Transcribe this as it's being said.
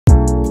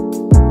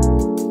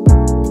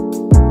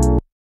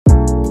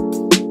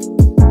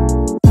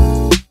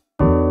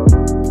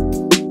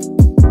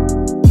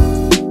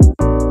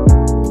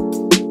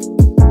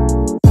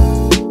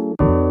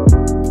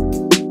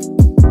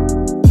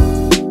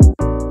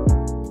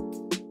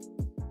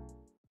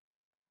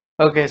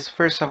Okay, so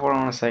first off, what I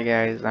want to say,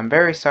 guys, I'm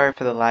very sorry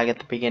for the lag at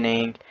the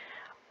beginning.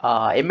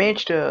 I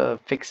managed to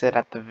fix it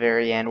at the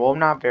very end. Well,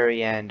 not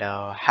very end,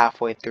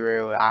 halfway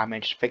through, I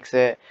managed to fix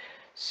it.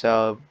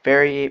 So,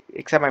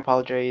 accept my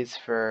apologies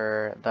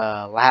for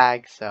the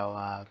lag.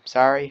 So,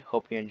 sorry.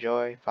 Hope you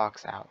enjoy.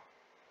 Fox out.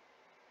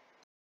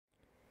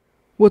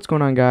 What's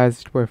going on, guys?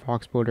 It's your boy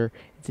Fox.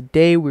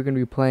 Today we're going to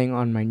be playing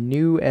on my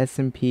new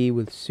SMP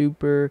with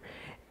Super,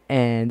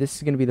 and this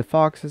is going to be the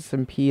Fox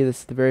SMP. This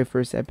is the very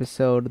first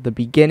episode, the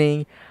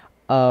beginning.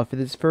 For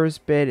this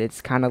first bit,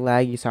 it's kind of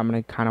laggy, so I'm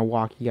going to kind of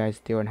walk you guys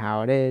through on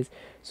how it is.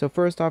 So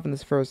first off, in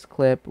this first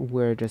clip,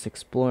 we're just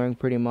exploring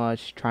pretty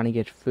much, trying to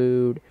get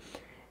food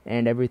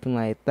and everything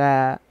like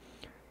that.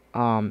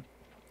 I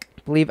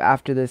believe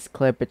after this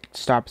clip it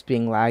stops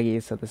being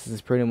laggy, so this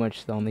is pretty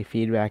much the only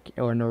feedback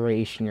or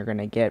narration you're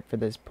gonna get for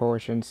this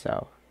portion.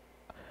 So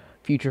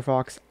Future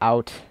Fox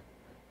out.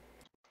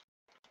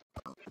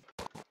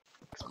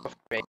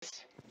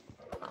 Base.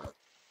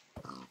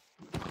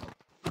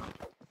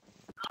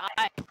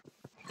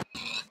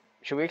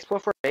 Should we explore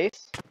for a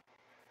base?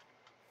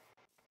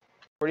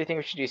 What do you think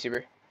we should do,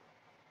 Super?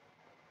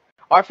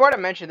 Oh, I forgot to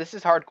mention, this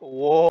is hard.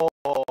 Whoa.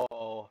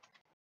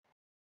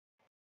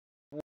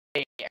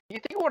 Wait, you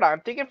think what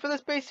I'm thinking for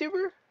this base,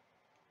 Super?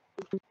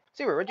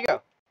 Super, where'd you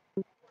go?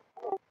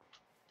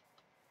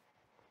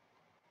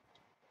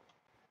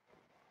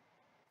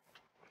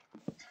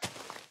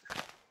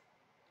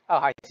 Oh,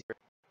 hi, Super.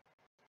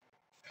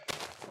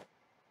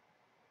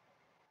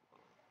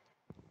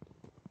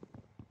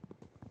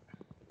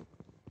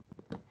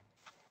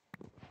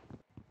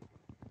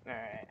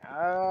 Alright,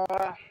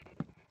 I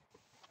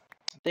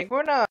think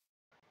we're gonna...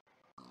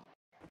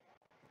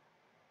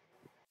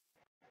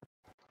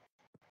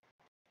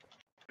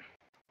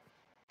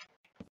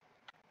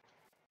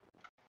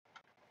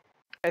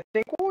 I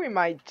think what we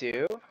might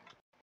do...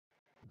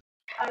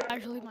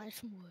 Actually, mine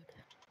some wood.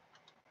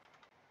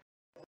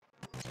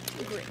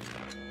 Great.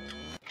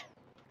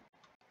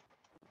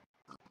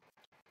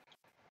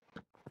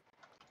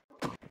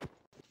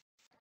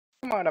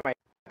 What I might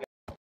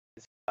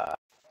is,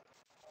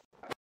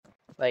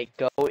 like,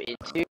 go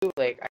into,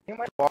 like, I think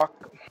I might walk...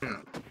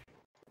 I'm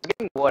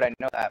getting wood, I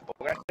know that, but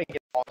we're gonna try to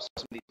get off some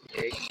of these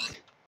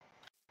pigs.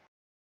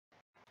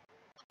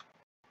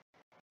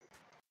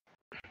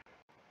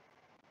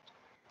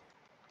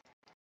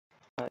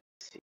 Let's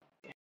see.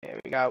 Okay,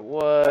 we got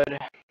wood.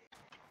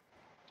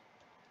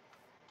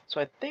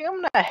 So I think I'm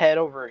gonna head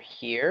over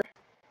here.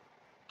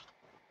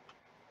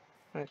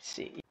 Let's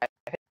see. Yeah,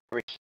 I think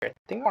over here. I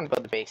think I want to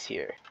build the base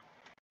here.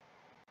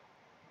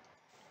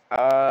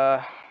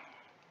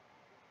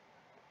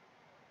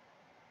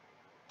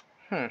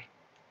 Hmm.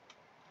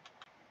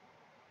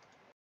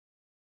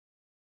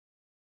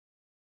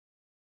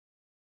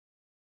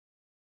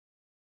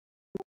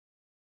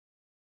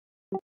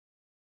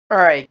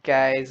 Alright,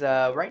 guys.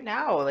 Right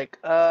now, like,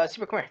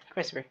 Super, come here. Come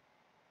here, Super.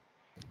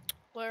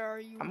 Where are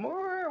you? I'm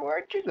over.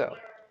 Where'd you go?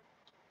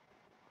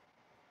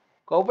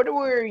 Go over to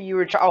where you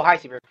were. Oh, hi,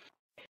 Super.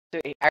 So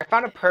I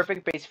found a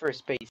perfect base for a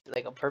space,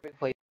 like a perfect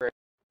place for.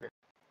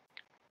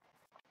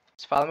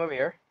 Just follow me over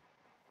here.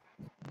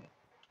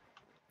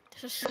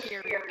 This is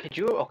scary. Could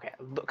you? Okay.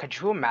 Look, could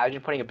you imagine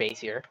putting a base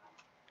here?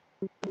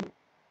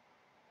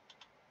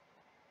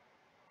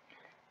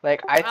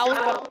 Like I was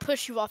about to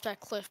push you off that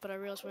cliff, but I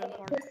realized we're in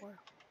hardcore.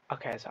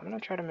 Okay, so I'm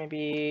gonna try to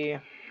maybe.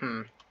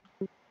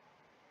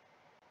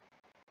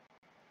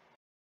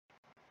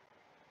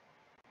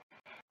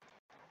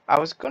 I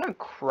was gonna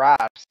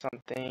craft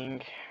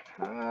something.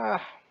 How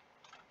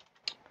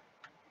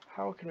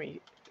can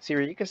we?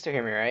 Siri, you can still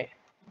hear me, right?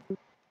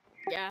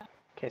 Yeah.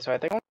 Okay, so I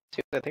think I'm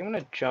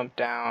gonna jump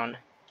down.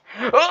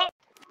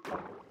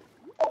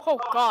 Oh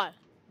God.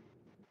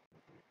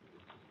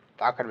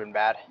 That could have been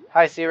bad.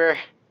 Hi, Siri.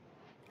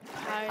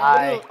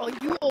 Hi. Are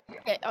you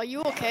okay? Are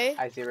you okay?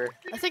 Hi, Siri.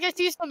 I think I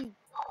see some.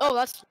 Oh,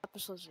 that's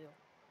episode 0.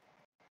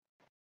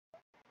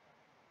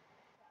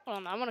 Hold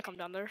on, I'm gonna come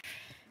down there.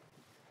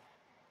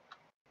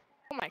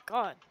 Oh my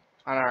God.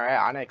 Alright,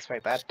 I didn't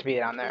expect that to be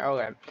down there.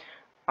 Okay.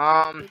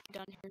 Down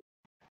here.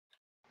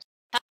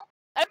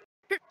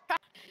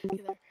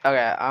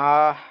 Okay.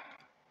 I'm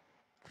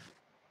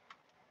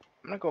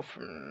gonna go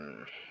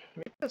from.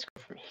 Maybe let's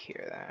go from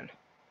here then.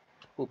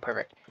 Ooh,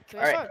 perfect.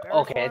 Alright.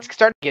 Okay, it's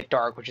starting to get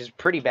dark, which is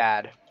pretty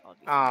bad.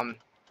 Did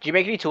you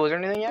make any tools or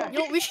anything yet? You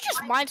know, we should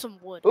just mine some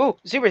wood. Ooh,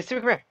 Super,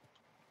 come here.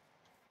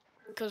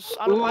 Because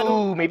I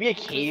don't. Maybe a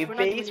cave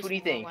base. What do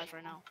you think?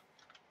 Right now.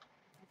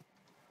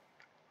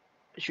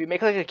 Should we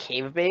make like a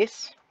cave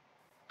base?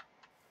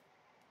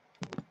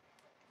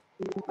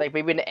 Like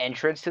maybe an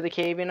entrance to the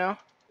cave, you know?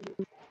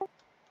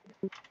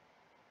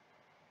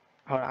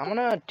 Hold on, I'm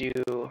gonna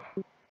do.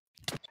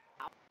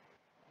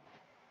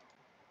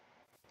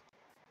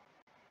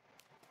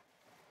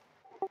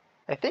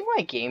 I think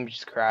my game's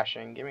just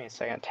crashing. Give me a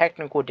second.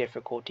 Technical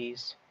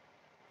difficulties.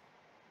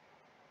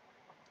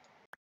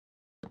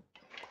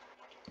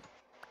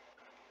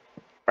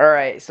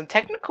 Alright, some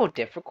technical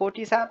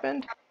difficulties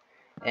happened.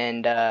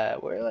 And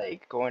we're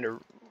like going to.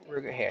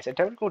 We're here. So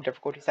technical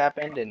difficulties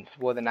happened and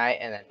for the night,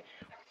 and then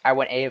I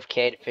went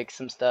AFK to fix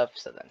some stuff,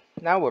 so then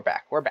now we're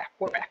back. We're back.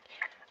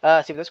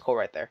 See, there's coal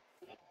right there.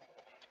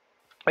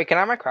 Wait, can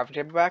I have my crafting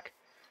table back?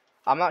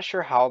 I'm not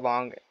sure how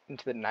long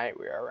into the night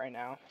we are right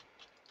now.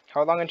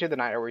 How long into the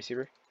night are we,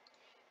 Seaver?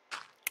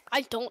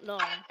 I don't know.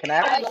 Can I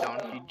have any stone?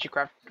 Did you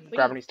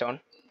grab any stone?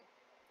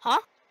 Huh?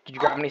 Did you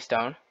grab any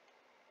stone?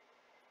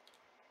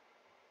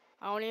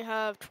 I only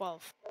have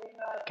 12.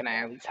 Can I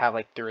at least have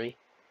like 3?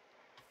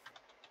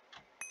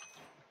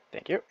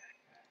 Thank you.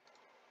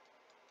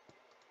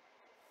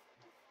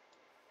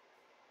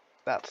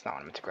 That's not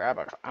what I meant to grab.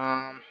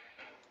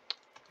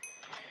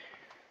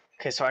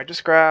 Okay, so I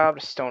just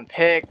grabbed a stone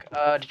pick.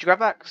 Did you grab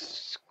that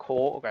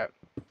coal? Okay.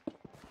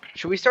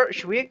 Should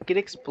we get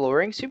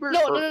exploring, Super?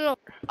 No.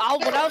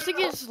 What I was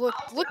thinking is look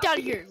down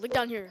here. Look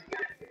down here.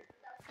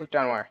 Look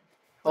down where?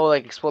 Oh,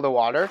 like explore the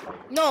water?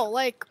 No,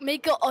 like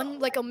make a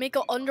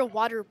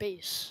underwater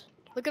base.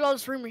 Look at all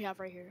this room we have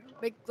right here.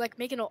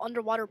 Making an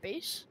underwater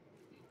base.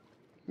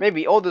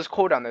 Maybe. Oh, there's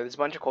coal down there. There's a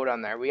bunch of coal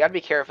down there. We gotta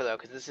be careful though,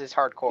 because this is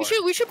hardcore.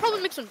 We should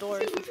probably make some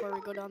doors before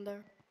we go down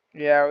there.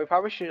 Yeah, we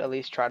probably should at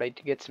least try to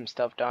get some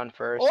stuff done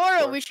first.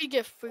 Or we should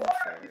get food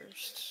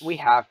first. We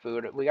have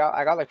food.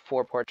 I got like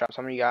 4 pork chops.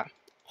 How many you got?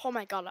 Oh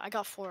my god, I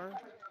got 4.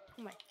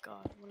 Oh my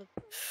god,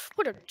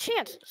 what are the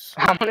chances?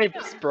 I'm gonna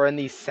burn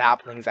these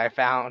saplings I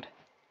found.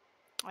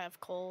 I have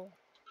coal.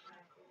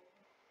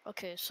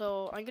 Okay,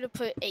 so I'm gonna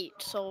put 8.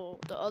 So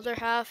the other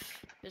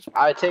half is.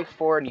 I take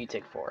 4 and you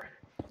take 4.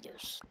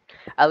 Yes.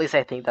 At least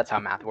I think that's how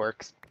math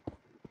works.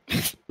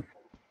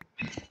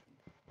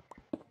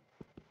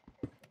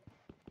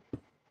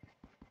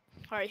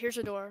 Alright, here's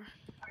a door.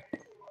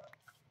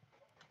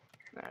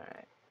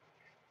 Alright.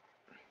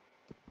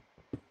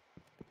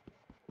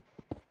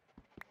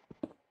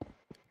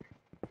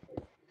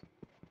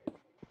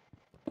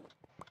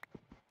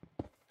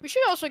 We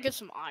should also get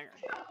some iron.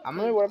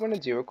 What I'm gonna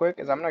do real quick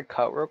is I'm gonna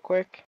cut real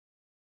quick.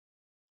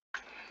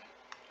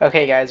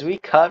 Okay, guys, we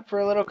cut for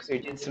a little because we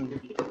did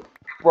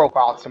broke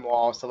off some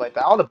walls, stuff like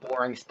that. All the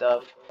boring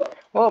stuff.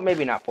 Well,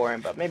 maybe not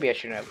boring, but maybe I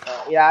shouldn't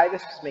have. Yeah, I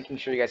just was making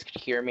sure you guys could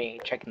hear me,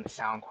 checking the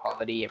sound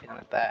quality, everything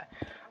like that.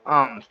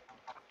 I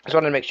just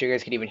wanted to make sure you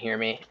guys could even hear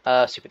me.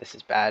 Super, this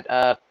is bad.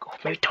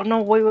 Maybe don't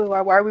know. Wait, why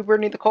are we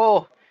burning the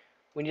coal?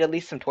 We need at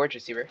least some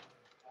torches, Super.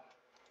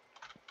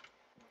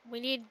 We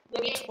need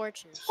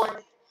torches.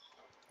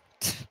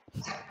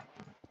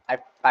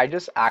 I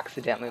just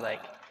accidentally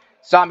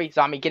zombie,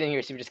 get in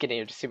here, Super, just get in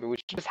here, Super. We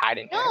should just hide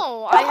in here.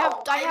 No,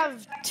 I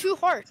have 2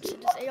 hearts.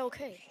 It's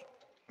A-okay.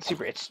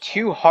 Super, it's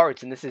 2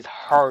 hearts, and this is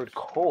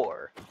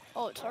hardcore.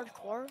 Oh, it's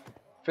hardcore?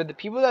 For the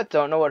people that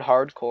don't know what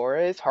hardcore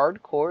is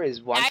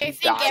once you die. I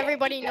think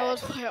everybody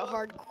knows what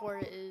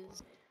hardcore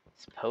is.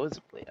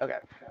 Supposedly. Okay.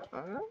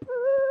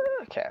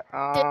 Okay.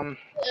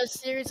 A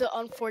series of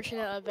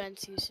unfortunate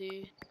events you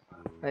see.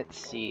 Let's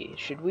see.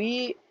 Should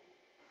we?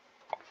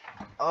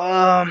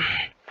 Okay,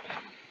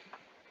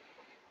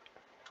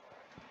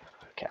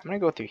 I'm gonna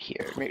go through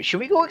here. Maybe, should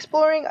we go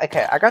exploring?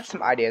 Okay, I got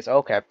some ideas.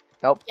 Okay.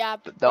 Nope. Yeah.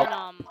 Nope.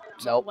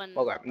 So nope.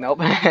 Okay. Nope.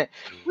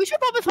 We should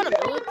probably find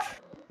a village.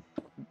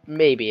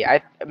 Maybe.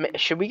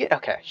 Should we get?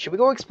 Okay. Should we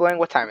go exploring?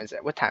 What time is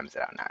it? What time is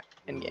it out now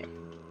in game?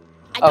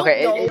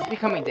 Okay, it's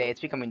becoming day.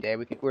 It's becoming day.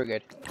 We're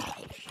good.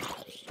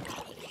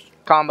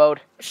 Comboed.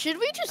 Should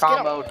we just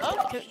comboed?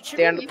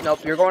 Get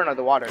Nope. You're going under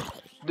the water.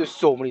 There's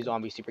so many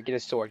zombies. Super. Get a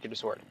sword. Get a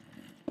sword.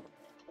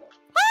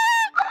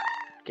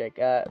 Okay.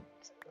 Do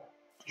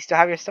you still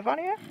have your stuff on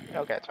you?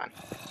 Okay, it's fine.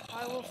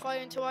 I will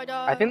fight until I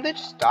die. I think they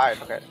just died.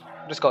 Okay.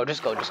 Just go.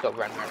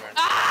 Run.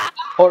 Ah!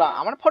 Hold on.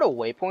 I'm gonna put a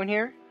waypoint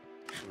here.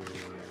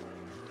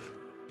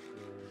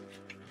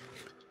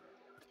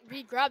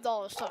 We grabbed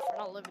all the stuff. We're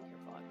not living here,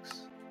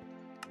 Fox.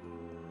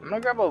 I'm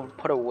gonna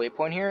put a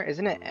waypoint here.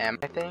 Isn't it M,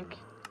 I think?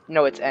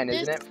 No, it's N,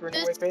 isn't it, for the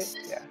waypoint?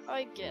 Yeah.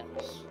 I guess.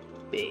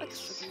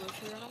 Base.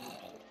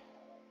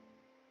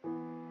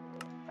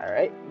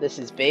 Alright, this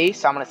is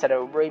base. I'm gonna set a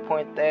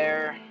waypoint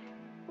there.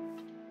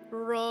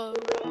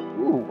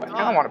 Ooh, I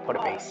kinda wanna put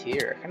a base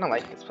here. I kinda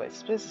like this place.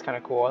 This place is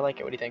kinda cool. I like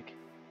it. What do you think?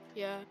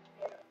 Yeah.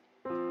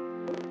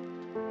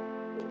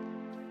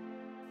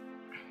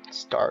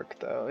 It's dark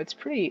though. It's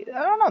pretty.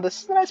 I don't know.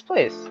 This is a nice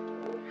place.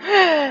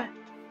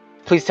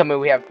 Please tell me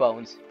we have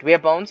bones. Do we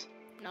have bones?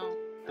 No.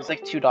 There's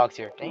like 2 dogs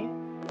here. Dang it.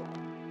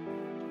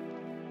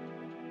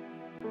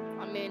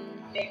 I mean,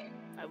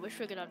 I wish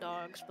we could have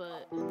dogs,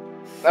 but.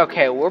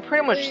 Okay, we're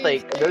pretty much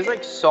there's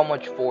like so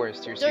much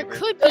forest here. There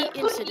could be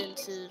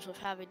incidences with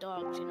having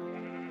dogs, you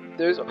know.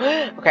 There's.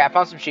 Okay, I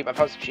found some sheep. I'm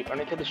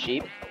gonna kill the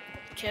sheep.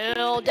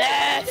 Kill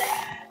death.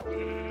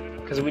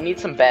 Because we need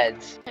some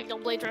beds.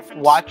 Technoblade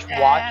reference. Watch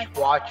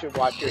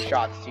your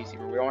shots too,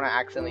 Super. We don't want to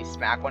accidentally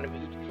smack one of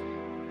each.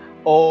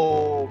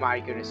 Oh my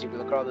goodness, Super!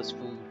 Look at all this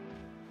food.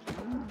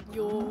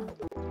 Yo.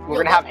 We're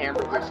gonna have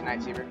hamburgers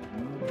tonight, Super.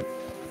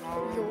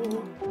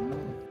 Yo.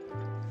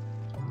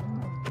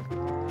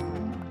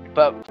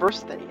 But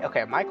first thing,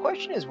 okay, my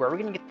question is, where are we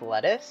gonna get the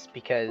lettuce?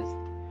 Because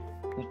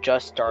we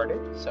just started,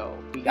 so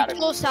we gotta.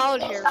 Close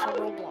salad here for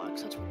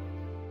Roblox. That's.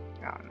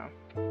 I don't know.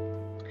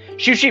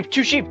 Shoot sheep!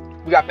 2 sheep!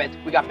 We got beds.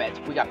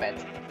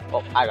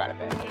 Oh, I got a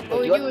bed.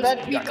 What we You do want is the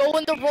bed? we go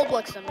in the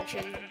Roblox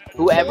dimension.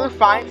 Whoever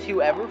finds,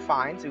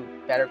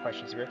 better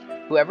question, Super.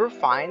 Whoever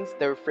finds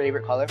their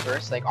favorite color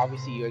first, like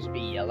obviously yours would be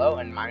yellow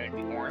and mine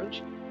would be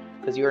orange,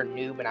 because you're a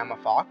noob and I'm a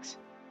fox.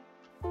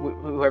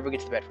 Whoever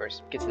gets to bed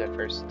first gets to bed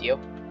first. Deal?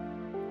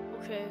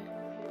 Okay.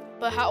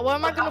 But how? Where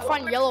am I gonna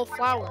find yellow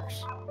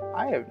flowers?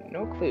 I have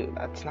no clue.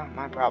 That's not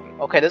my problem.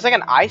 Okay, there's like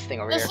an ice thing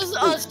over here. This is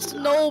a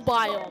snow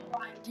biome.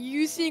 Do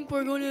you think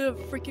we're gonna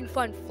freaking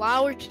find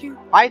flowers too?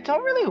 I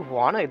don't really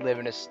want to live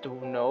in a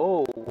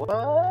no.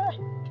 What?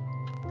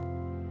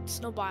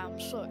 Snow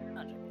biome suck.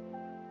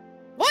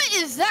 What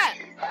is that?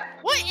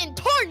 What in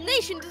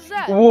tarnation is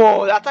that?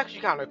 Whoa, that's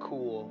actually kind of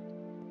cool.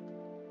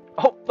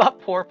 Oh, that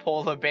poor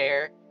polar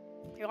bear.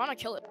 You wanna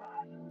kill it?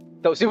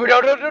 No, Super,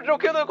 don't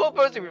kill the cold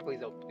polar, Super, please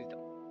don't.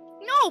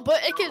 No,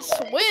 but it can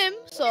swim,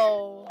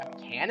 so.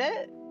 Can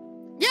it?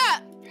 Yeah.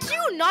 Do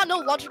you not know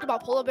logic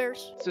about polar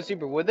bears? So,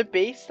 Super, with the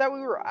base that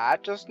we were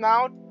at just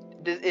now,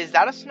 is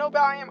that a snow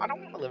biome? I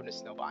don't want to live in a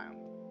snow biome.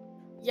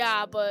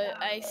 Yeah, but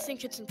I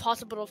think it's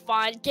impossible to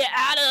find. Get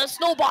out of the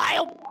snow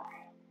biome!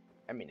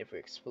 I mean, if we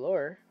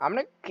explore,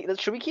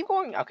 should we keep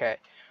going? Okay.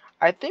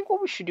 I think what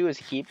we should do is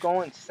keep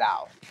going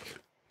south.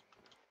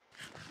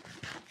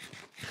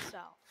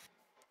 South.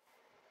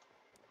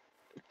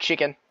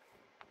 Chicken.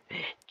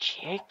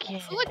 Chicken.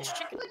 Who likes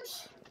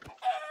chickens?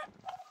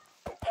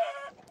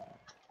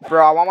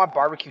 Bro, I want my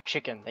barbecue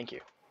chicken. Thank you.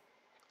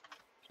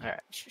 Alright.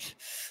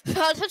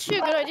 That's actually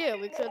a good idea.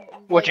 We could.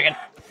 What chicken?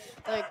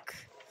 Like,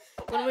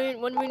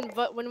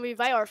 when we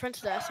invite our friends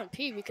to the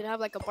SMP, we could have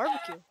like a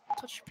barbecue.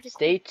 That's pretty cool.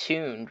 Stay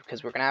tuned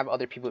because we're gonna have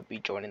other people be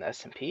joining the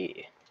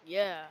SMP.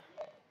 Yeah.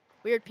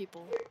 Weird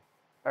people.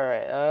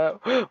 Alright,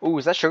 ooh,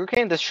 is that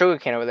sugarcane? There's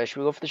sugarcane over there. Should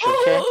we go for the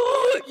sugarcane?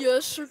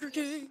 Yes,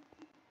 sugarcane.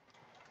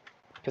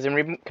 Because then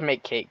we can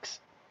make cakes.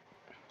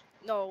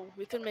 No,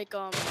 we can make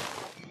a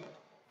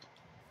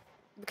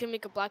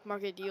black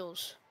market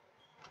deals.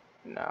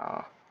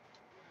 No.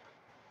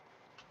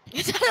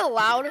 Is that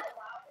allowed?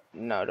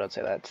 No, don't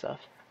say that stuff.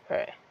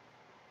 Alright.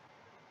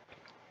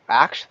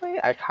 Actually,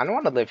 I kind of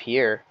want to live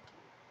here.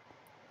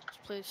 This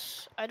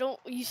place. I don't.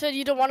 You said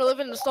you don't want to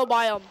live in the snow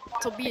biome.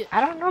 So be it.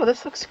 I don't know.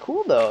 This looks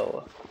cool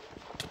though.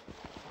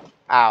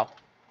 Ow.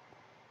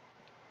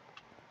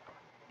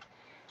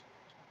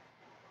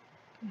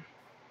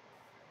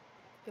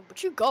 Yeah,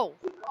 but you go.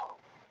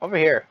 Over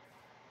here.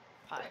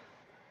 Hi.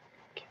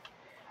 Okay.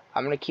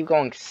 I'm gonna keep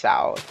going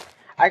south.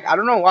 I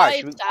don't know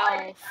why.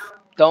 Hi,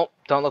 south.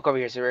 Don't look over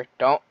here, sir.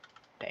 Don't.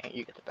 Dang it,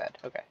 you get the bed.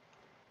 Okay.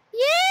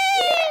 Yeah.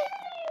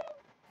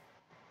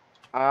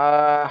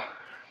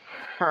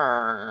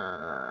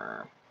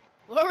 Where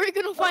are we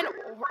gonna find?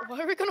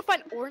 Where are we gonna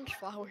find orange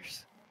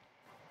flowers?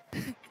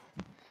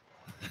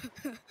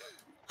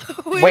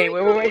 Wait,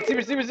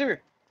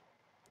 Super.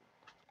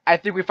 I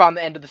think we found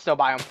the end of the snow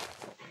biome.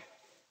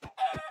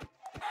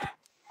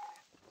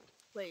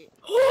 Wait.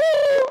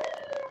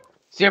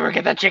 Super,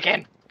 get the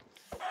chicken.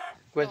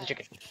 Where's the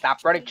chicken? Stop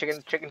running,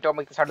 chicken. Chicken, don't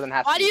make this harder than it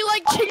has to Why do be. you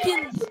like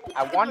chickens?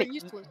 I want to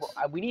Chickens eat. are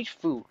useless. We need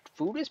food.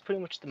 Food is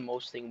pretty much the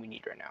most thing we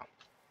need right now.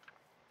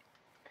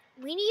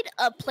 We need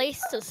a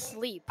place to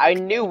sleep. I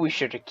knew we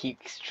should keep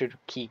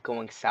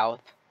going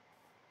south.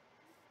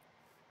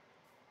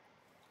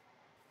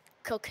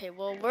 Okay,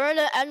 well, we're in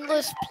an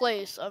endless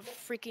place of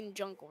freaking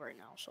jungle right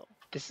now, so.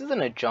 This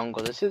isn't a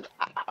jungle. This is.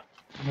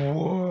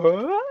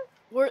 What?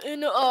 We're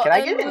in a. Can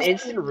I get an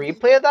instant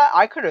replay of that?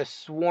 I could have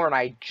sworn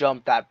I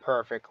jumped that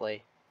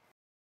perfectly.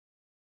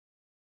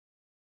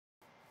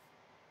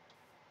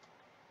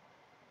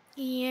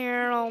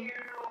 Yeah.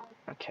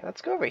 Okay,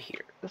 let's go over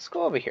here. Let's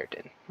go over here,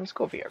 Din. Let's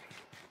go over here.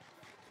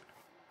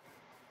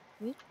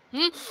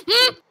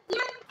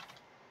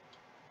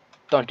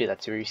 Don't do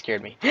that, Siri. You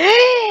scared me.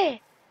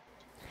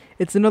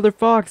 It's another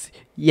fox.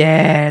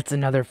 Yeah, it's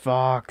another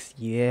fox.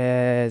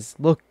 Yes.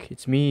 Look,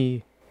 it's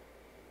me.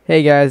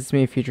 Hey guys, it's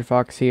me, Future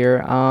Fox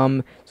here.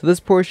 So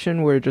this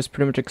portion we're just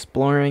pretty much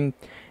exploring,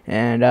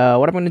 and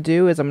what I'm gonna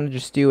do is I'm gonna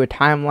just do a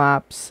time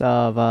lapse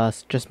of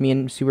just me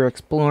and Super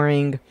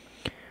exploring.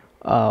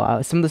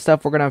 Some of the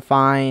stuff we're gonna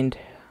find,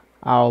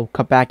 I'll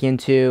cut back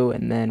into,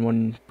 and then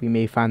when we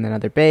may find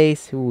another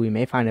base, we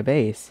may find a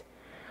base.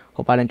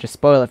 Hope I didn't just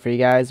spoil it for you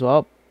guys.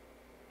 Well,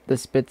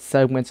 this bit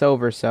segment's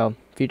over, so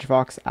Future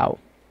Fox out.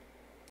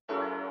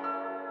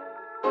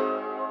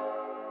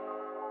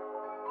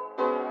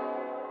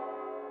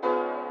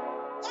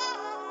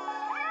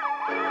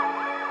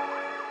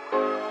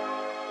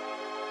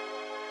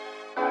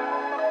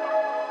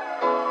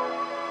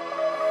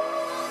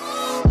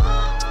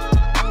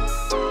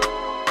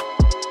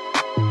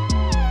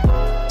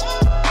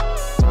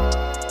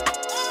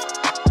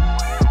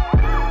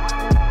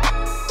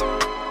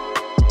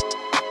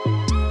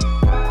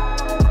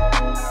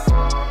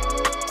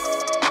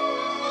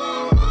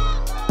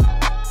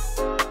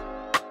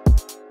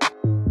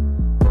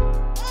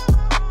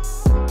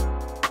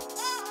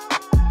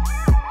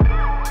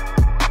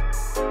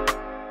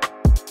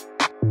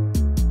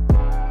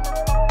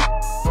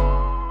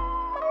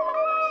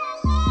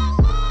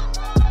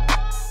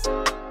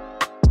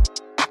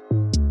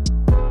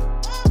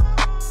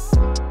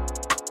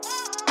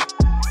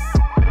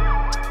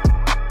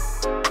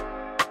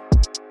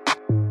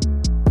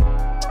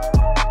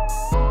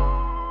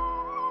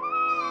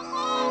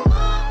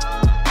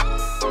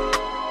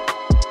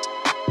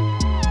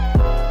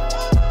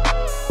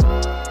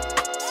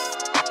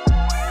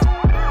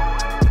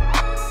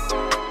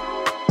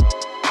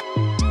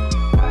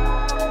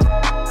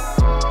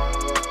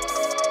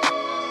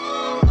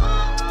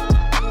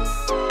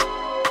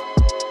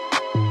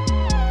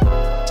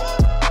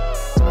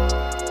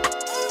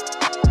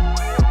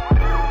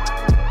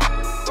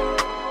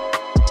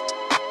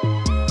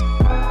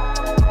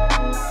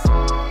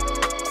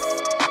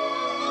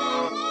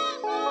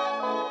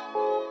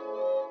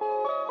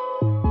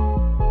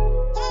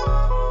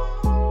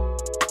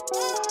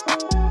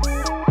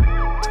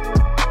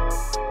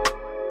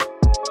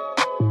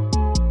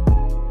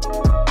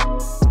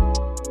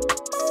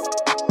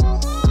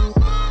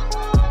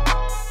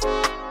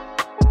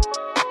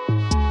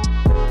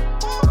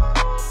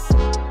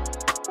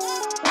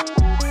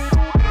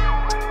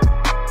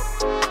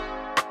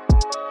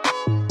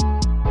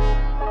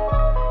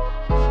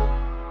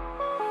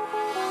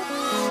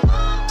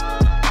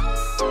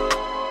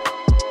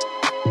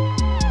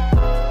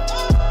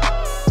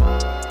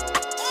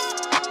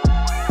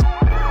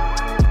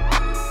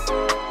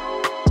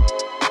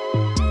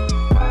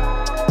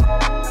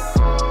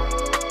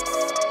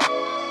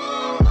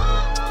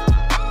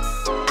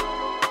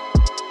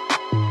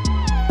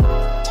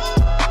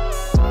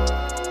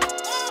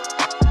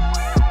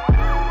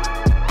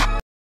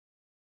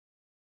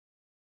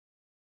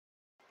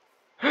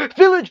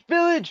 Village,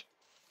 village.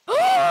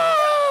 Yes!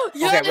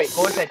 Okay, wait,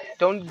 go inside.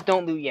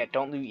 Don't loot yet.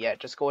 Don't loot yet.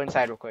 Just go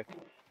inside real quick.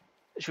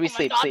 Should we Oh my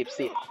sleep? god. Sleep,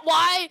 sleep.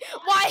 Why?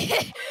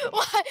 Why?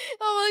 Why?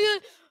 Oh my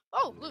god.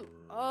 Oh, loot.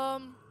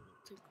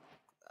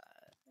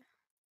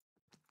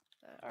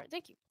 Alright,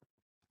 thank you.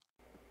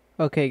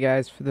 Okay,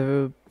 guys, for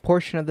the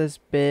portion of this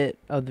bit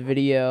of the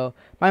video,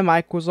 my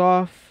mic was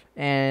off,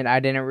 and I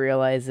didn't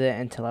realize it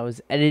until I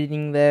was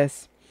editing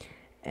this.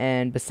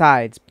 And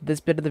besides, this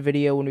bit of the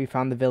video, when we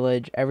found the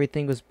village,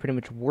 everything was pretty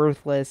much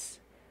worthless.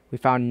 We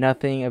found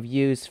nothing of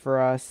use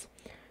for us.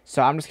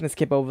 So I'm just going to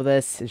skip over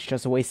this. It's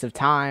just a waste of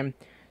time.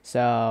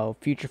 So,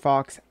 Future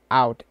Fox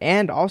out.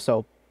 And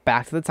also,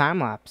 back to the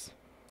time lapse.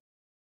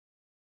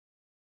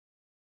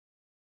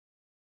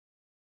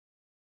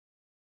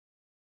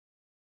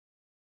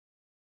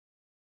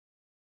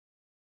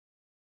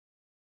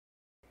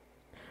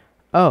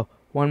 Oh,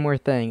 one more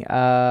thing.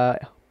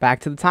 Back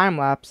to the time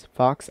lapse.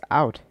 Fox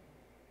out.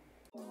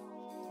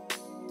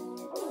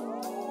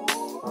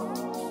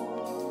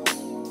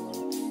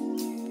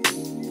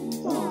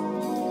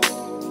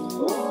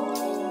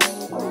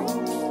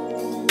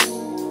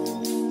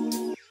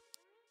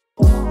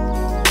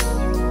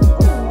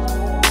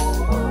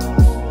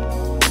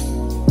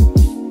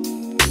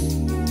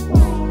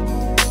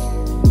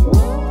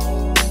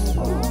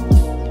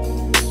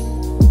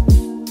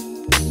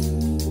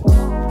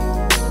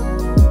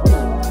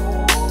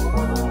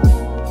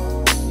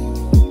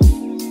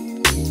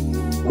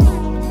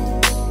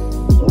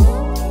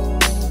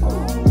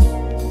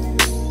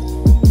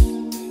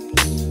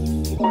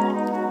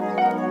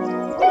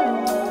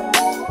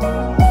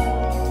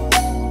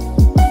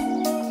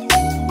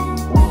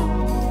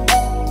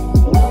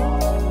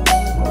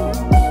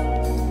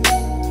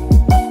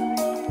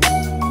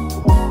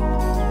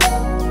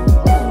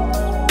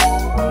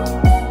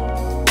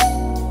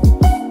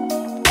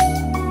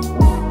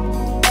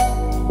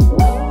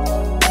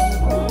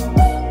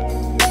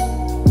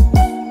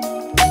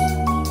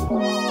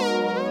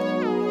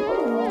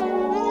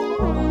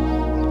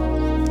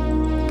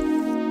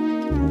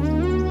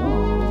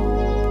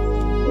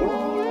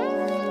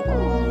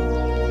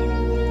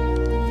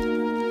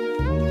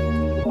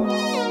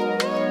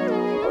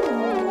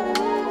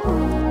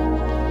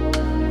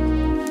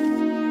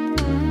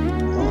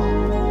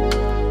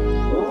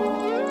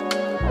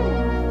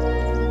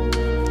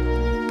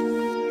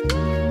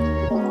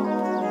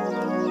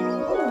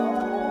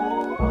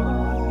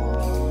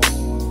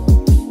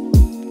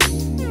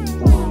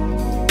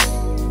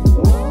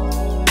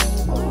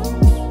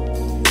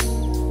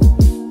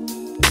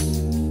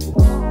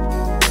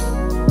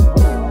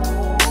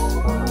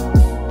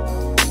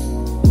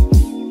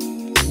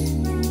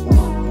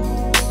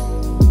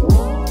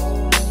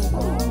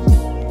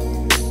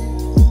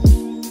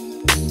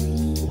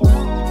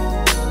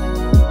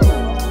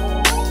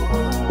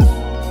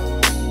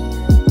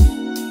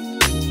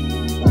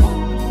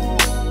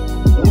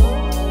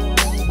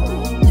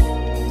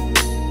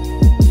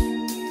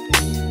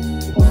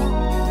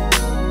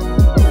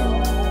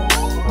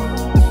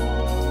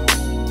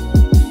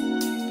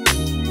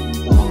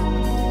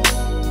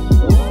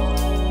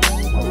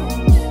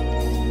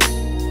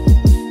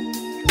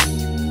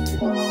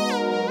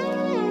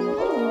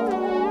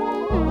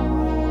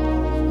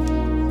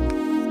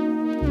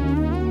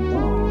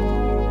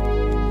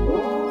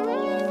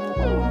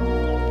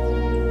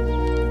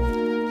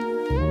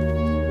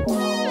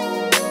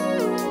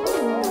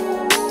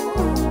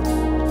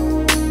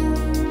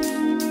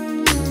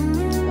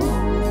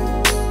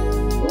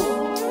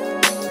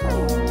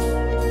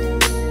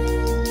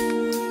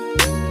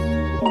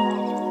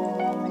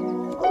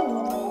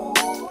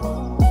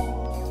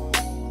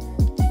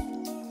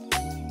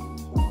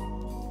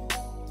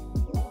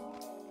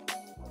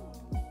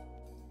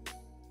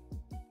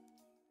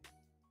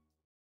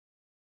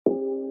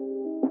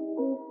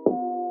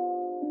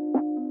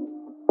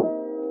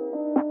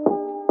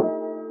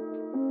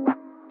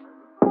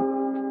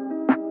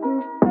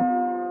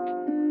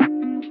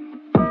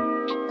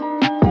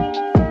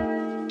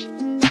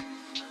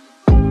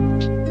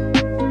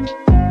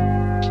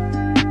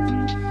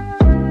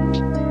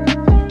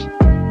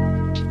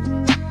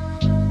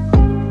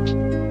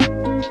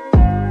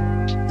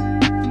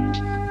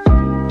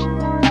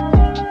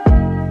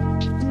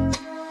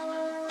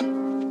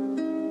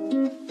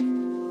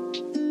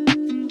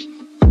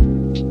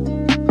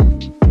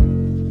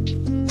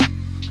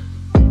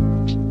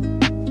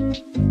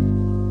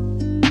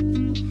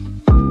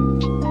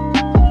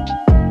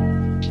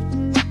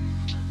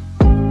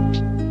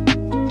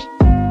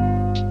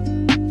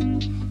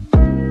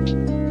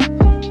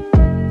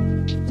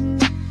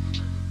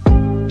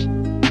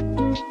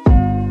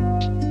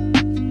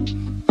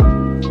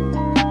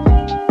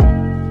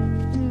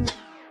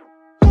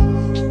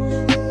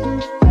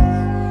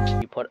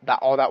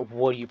 All that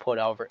wood you put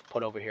over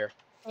here.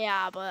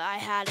 Yeah, but I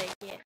had it.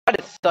 Yeah. That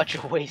is such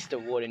a waste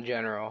of wood in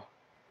general.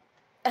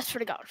 I swear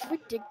to God, should we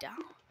dig down?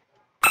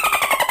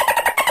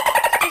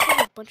 There's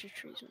like a bunch of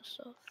trees and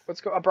stuff.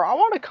 Let's go, bro. I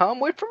want to come.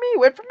 Wait for me.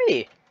 Wait for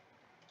me.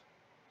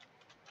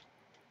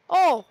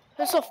 Oh,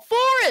 There's a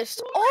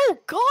forest. Oh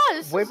God,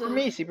 this Wait is for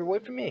me, Super.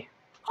 Wait for me.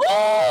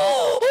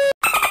 Oh!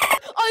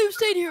 I am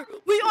staying here.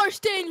 We are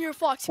staying here,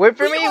 Fox. Wait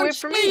for We me. are Wait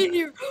for staying me.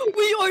 here.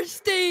 We are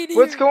staying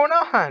What's here. going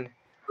on?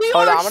 We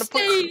Hold on. are I'm gonna put.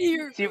 staying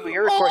here. Super,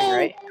 you're recording, Oh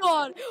right?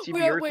 God. Super,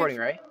 We you're are. Wait. recording,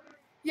 right?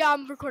 Yeah,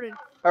 I'm recording.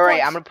 All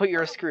right. I'm Fox. gonna put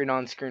your screen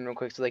on screen real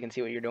quick so they can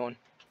see what you're doing.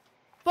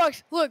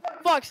 Fox, look,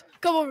 Fox,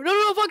 come over.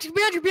 No, Fox,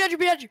 behind you, behind you,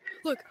 behind you.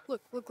 Look.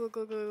 Look at this,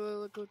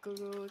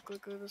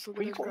 look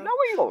Where at you this going? crap. Now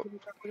where you going?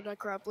 Look at that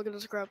crap, look at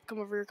this crap. Come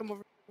over here, come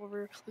over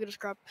here. Look at this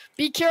crap.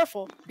 Be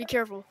careful, be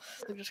careful.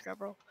 Look at this crap,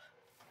 bro. Look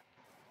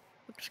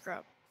at this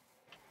crap.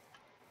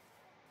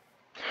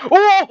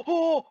 Oh!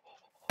 Oh!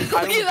 Look I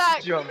at almost that.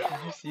 jumped. Did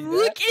you see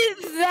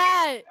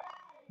that?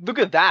 Look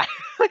at that. Look at that.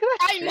 Look at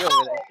that I tree know.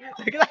 over there.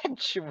 Look at that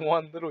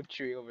one little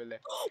tree over there.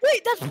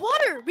 Wait, that's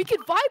water. We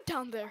can vibe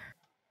down there.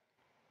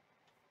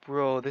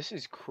 Bro, this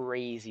is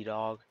crazy,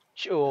 dog.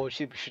 Oh,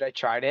 should I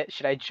try it?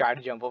 Should I try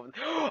to jump over?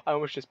 I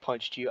almost just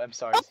punched you. I'm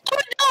sorry. Oh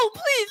no,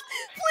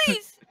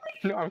 please.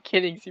 No, I'm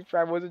kidding, Super.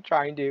 I wasn't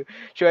trying to.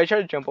 Should I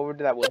try to jump over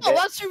to that wood No,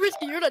 that's too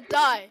risky. You're gonna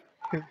die.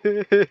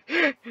 bit?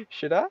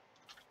 Should I?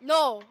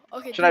 No.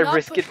 Okay. Should do I not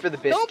risk push- it for the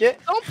biscuit?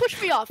 Don't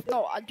push me off.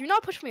 No, do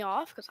not push me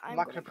off, because I'm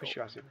not gonna push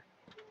you off, Super.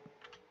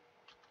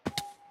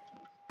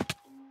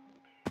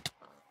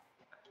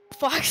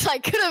 Fox, I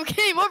could have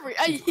came over.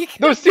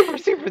 No,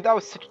 Super. That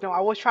was such. No,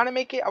 I was trying to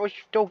make it.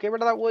 Don't get rid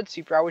of that wood,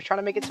 Super. I was trying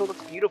to make it so it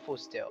looks beautiful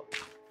still.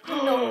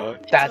 No,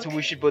 That's okay. what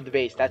we should put the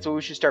base. That's what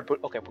we should start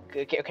put. Okay.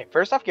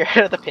 First off, get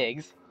rid of the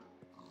pigs.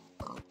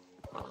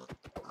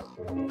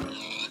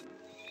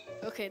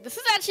 Okay, this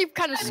is actually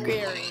kind of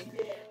scary,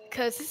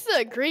 because this is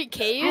a great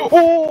cave.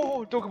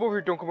 Oh! Don't come over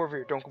here. Don't come over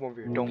here. Don't come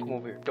over here. Don't come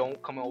over here.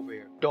 Don't come over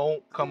here.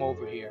 Don't come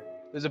over here.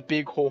 There's a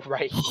big hole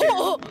right here.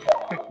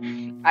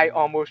 I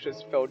almost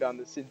just fell down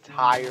this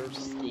entire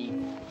steep,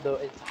 the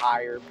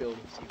entire building,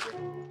 Super.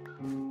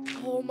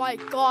 Oh my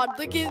God,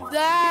 look at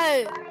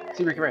that.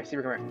 Super, come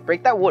here.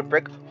 Break that wood,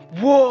 brick.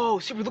 Whoa,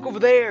 Super, look over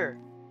there.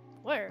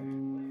 Where?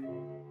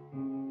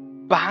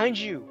 Behind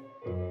you.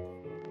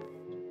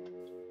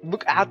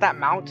 Look at that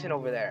mountain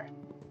over there.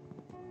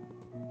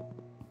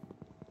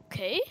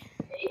 Okay.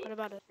 What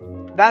about it?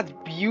 That's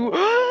beautiful.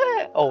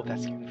 Oh,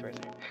 that's scared me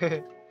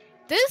further.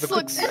 This Look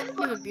looks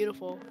even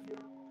beautiful.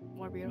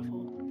 More beautiful.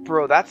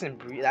 Bro, oh,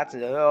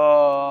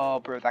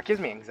 bro, that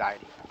gives me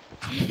anxiety.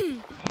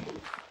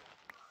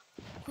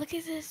 Look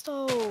at this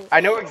though.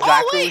 I know exactly. Oh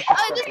where we wait, should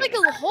start there's like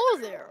building. a hole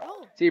there.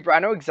 Oh. See, bro, I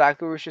know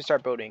exactly where we should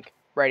start building.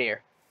 Right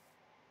here.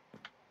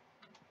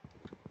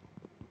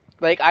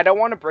 Like, I don't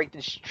want to break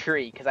this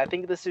tree because I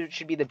think this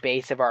should be the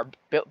base of our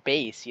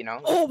base. You know.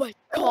 Oh my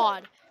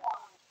God.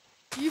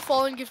 You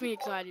falling gives me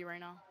anxiety right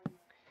now.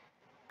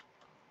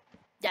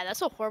 Yeah,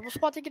 that's a horrible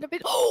spot to get a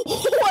bit. Oh,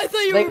 I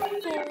thought you were.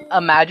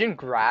 Imagine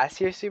grass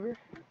here, Super.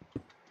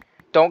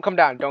 Don't come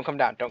down.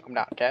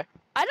 Okay.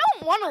 I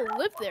don't want to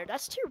live there.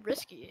 That's too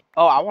risky.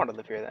 Oh, I want to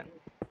live here then.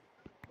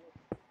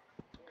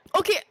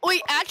 Okay,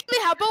 wait. Actually,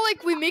 how about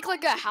like we make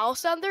like a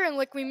house down there and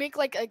like we make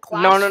like a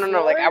glass. No.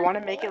 Like, I floor? want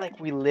to make it like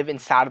we live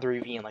inside of the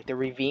ravine. Like the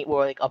ravine,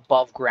 we're like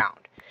above ground.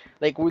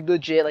 Like we're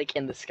legit like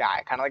in the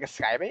sky, kind of like a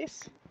sky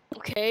base.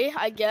 Okay,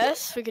 I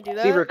guess we could do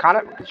that. Super, kind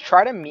of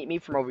try to meet me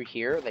from over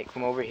here. Like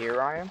from over here,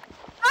 I am.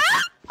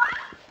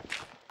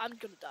 I'm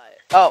gonna die.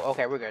 Oh,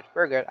 okay, we're good.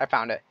 I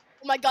found it.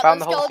 Oh my God, Found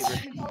the the hole,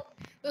 skeleton.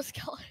 The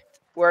skeleton.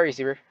 Where are you,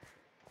 Super?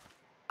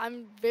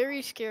 I'm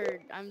very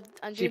scared. I'm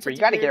doing Super, you something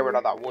gotta get very rid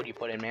of that wood you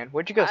put in, man.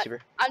 Where'd you go, Super?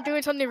 I'm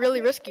doing something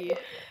really risky.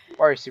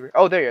 Where are you, Super?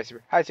 Oh, there you are,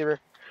 Super. Hi, Super.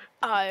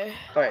 I.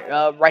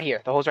 Alright, right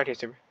here. The hole's right here,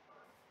 Super.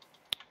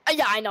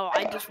 Yeah, I know.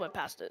 I just went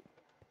past it.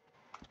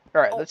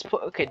 Alright, Oh. let's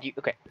put. Okay,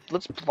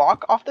 let's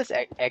block off this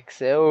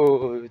exit.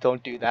 Oh,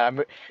 don't do that.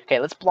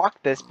 Okay, let's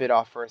block this bit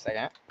off for a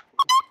second,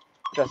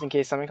 just in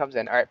case something comes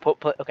in. Alright,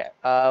 okay.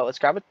 Let's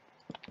grab a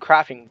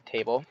crafting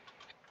table.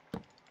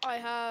 I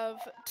have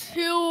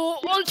 2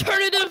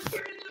 alternative.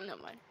 No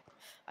mind.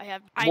 I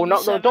have. Well,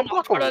 no, don't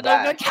block over alternative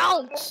that.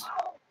 accounts.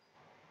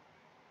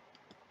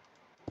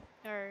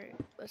 Alright,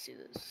 let's see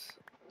this.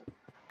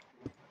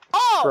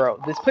 Oh! Bro,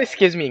 this place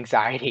gives me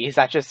anxiety. Is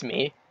that just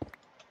me?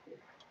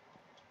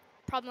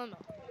 Problem.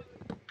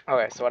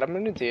 Okay, so what I'm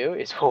gonna do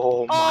is,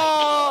 oh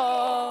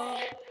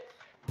my.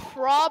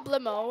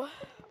 Problemo.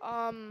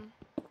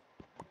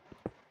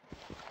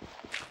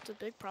 It's a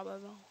big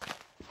problemo.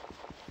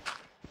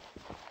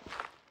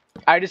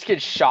 I just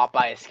get shot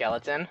by a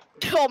skeleton.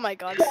 Oh my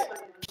God. Be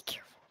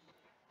careful.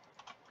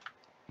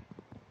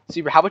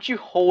 Super, how about you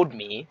hold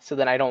me so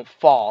that I don't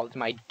fall to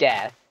my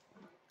death?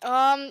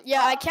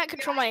 Yeah, I can't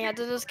control my hands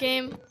in this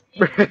game.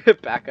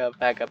 Back up.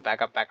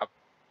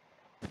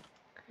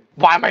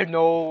 Why am I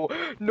no?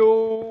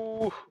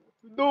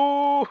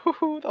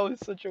 That was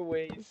such a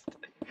waste.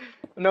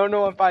 No,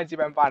 I'm fine,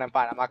 Super. I'm fine. I'm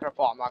not gonna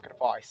fall. I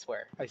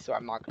swear,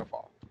 I'm not gonna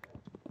fall.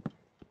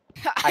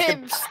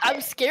 I'm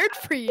scared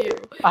for you.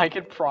 I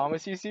can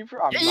promise you,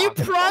 Super. I'm You not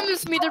gonna fall.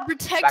 promised me to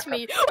protect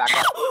me. Back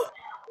up.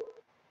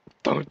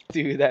 Don't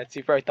do that,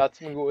 Super. I thought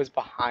someone was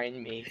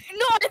behind me.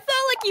 No, I felt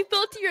like you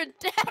fell to your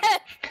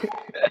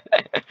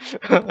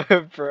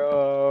death.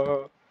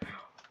 Bro.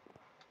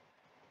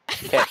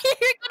 Okay.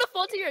 You're gonna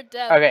fall to your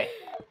death. Okay.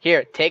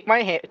 Here, take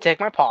my hand. Take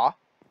my paw.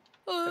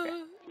 Uh,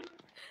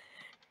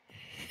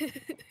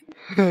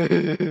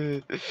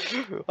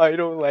 I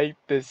don't like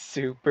this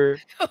super.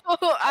 I'm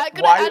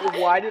gonna add.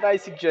 Why did I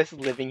suggest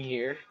living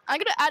here? I'm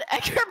gonna add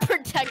extra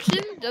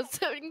protection just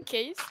so in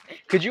case.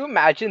 Could you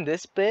imagine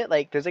this bit?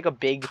 Like, there's like a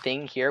big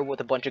thing here with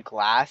a bunch of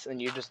glass,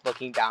 and you're just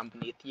looking down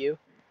beneath you.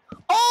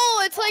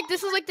 Oh, it's like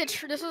this is like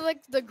this is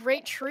like the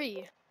great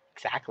tree.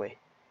 Exactly.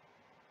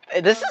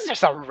 This is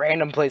just a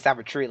random place to have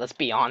a tree. Let's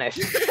be honest.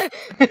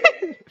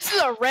 This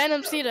is a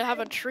random sea to have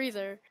a tree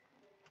there.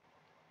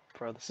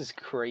 Bro, this is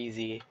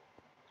crazy.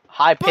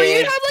 Hi, Bro, you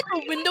pig. have like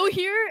a window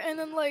here, and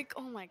then like,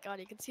 oh my god,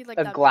 you can see like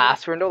A that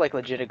glass window, like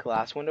legit a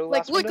glass window.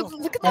 Like, glass window?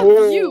 look at that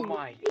Oh view.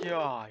 my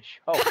gosh.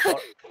 Oh, fuck.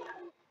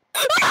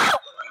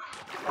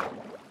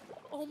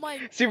 Oh my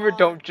god. Super,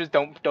 don't try.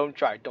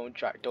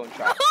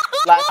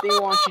 Last thing I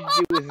want you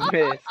to do is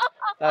miss.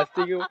 Last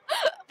thing you.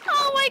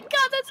 Oh my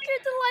god, that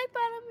scared the life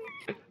out of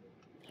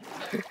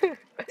me.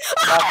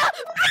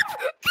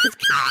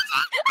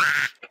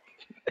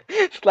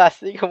 Last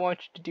thing I want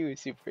you to do,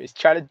 Super, is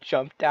try to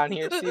jump down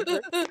here, Super.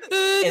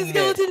 And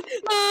miss.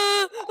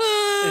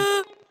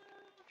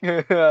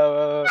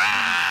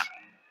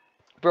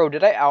 Bro,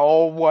 did I?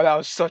 Oh, wow, that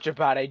was such a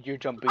bad idea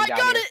jumping I down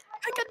got here. it!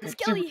 I got the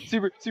skelly!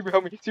 Super,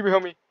 help me! Super,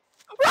 help me!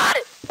 Run!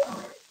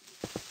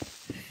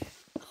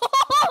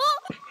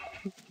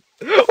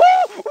 Oh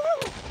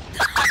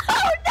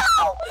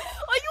no!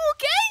 Are you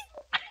okay?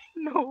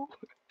 No.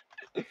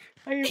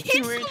 I have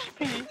 2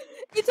 HP.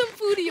 Eat some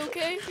foodie,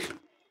 okay?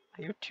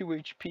 I have 2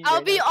 HP. I'll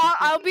right be now, on. Super.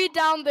 I'll be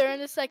down there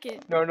in a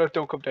second. No,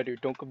 don't come down here.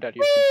 Don't come down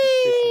here.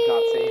 This is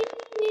not safe.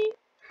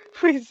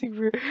 Please,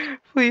 Super.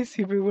 Please,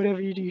 Super.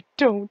 Whatever you do,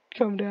 don't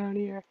come down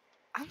here.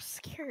 I'm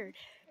scared.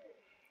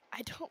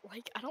 I don't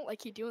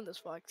like you doing this,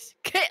 Fox.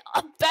 Okay,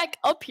 back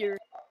up here.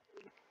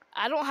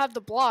 I don't have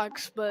the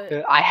blocks, but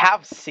I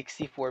have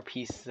 64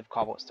 pieces of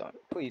cobblestone.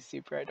 Please,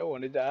 Super. I don't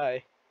want to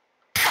die.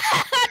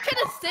 I'm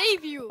trying to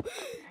save you.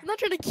 I'm not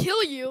trying to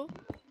kill you.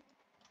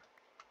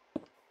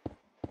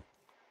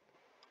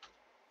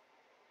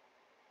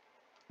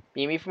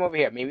 Meet me from over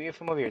here.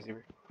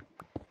 Super.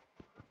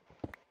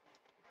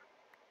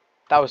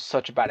 That was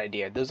such a bad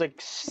idea. There's like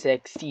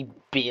 60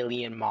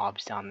 billion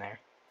mobs down there.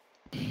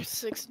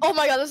 6. Oh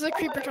my god, there's a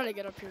creeper trying to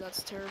get up here.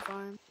 That's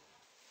terrifying.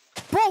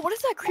 Bro, what is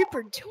that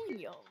creeper doing,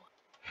 yo?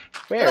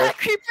 Where? That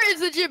creeper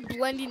is legit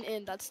blending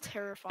in. That's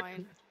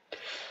terrifying.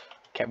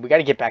 Okay, we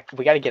gotta get back.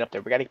 We gotta get up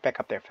there. We gotta get back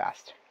up there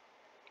fast.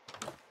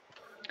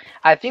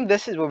 I think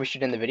this is where we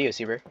should end the video,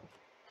 Super.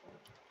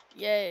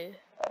 Yay.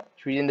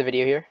 Should we end the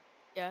video here?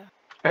 Yeah.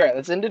 Alright,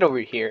 let's end it over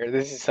here.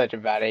 This is such a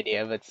bad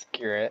idea, but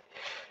screw it.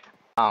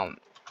 Okay,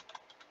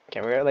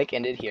 we're gonna like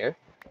end it here.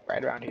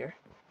 Right around here.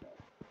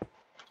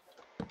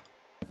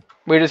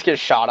 We just get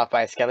shot up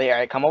by a skelly.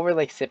 Alright, come over,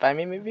 like sit by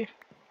me maybe.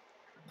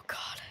 Oh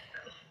god.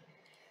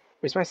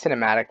 Where's my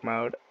cinematic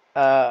mode?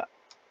 Dang,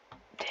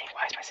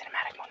 why is my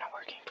cinematic mode not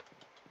working?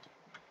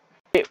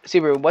 Hey,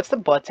 Super, what's the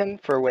button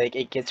for like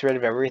it gets rid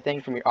of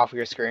everything from off of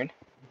your screen?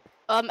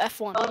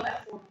 F1.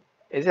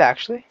 Is it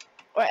actually?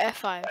 Or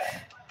F5,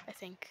 I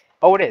think.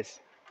 Oh, it is.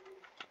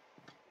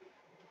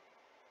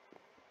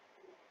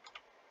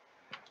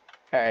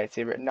 Alright,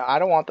 Super. No, I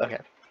don't want the. Okay.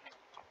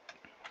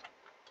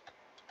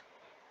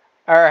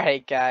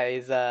 Alright,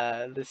 guys.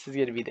 This is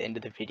gonna be the end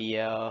of the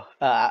video.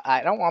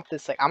 I don't want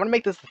this, like, I'm gonna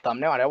make this the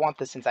thumbnail. I don't want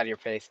this inside of your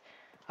face.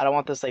 I don't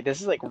want this, like,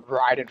 this is, like,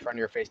 right in front of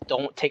your face.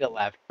 Don't take a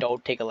left.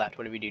 Don't take a left.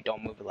 Whatever you do,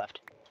 don't move a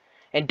left.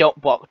 And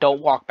don't walk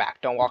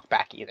back. Don't walk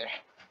back either.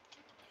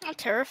 I'm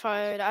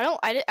terrified.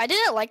 I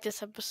didn't like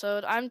this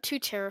episode. I'm too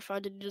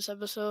terrified to do this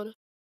episode.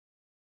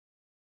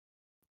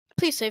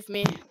 Please save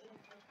me.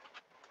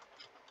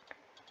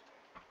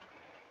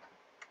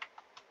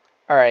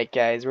 Alright,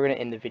 guys, we're gonna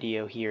end the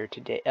video here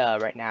today,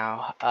 right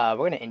now. We're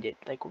gonna end it,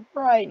 like,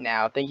 right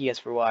now. Thank you guys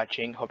for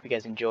watching. Hope you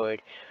guys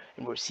enjoyed.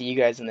 And we'll see you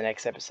guys in the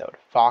next episode.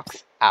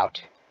 Fox,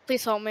 out.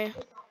 Please help me.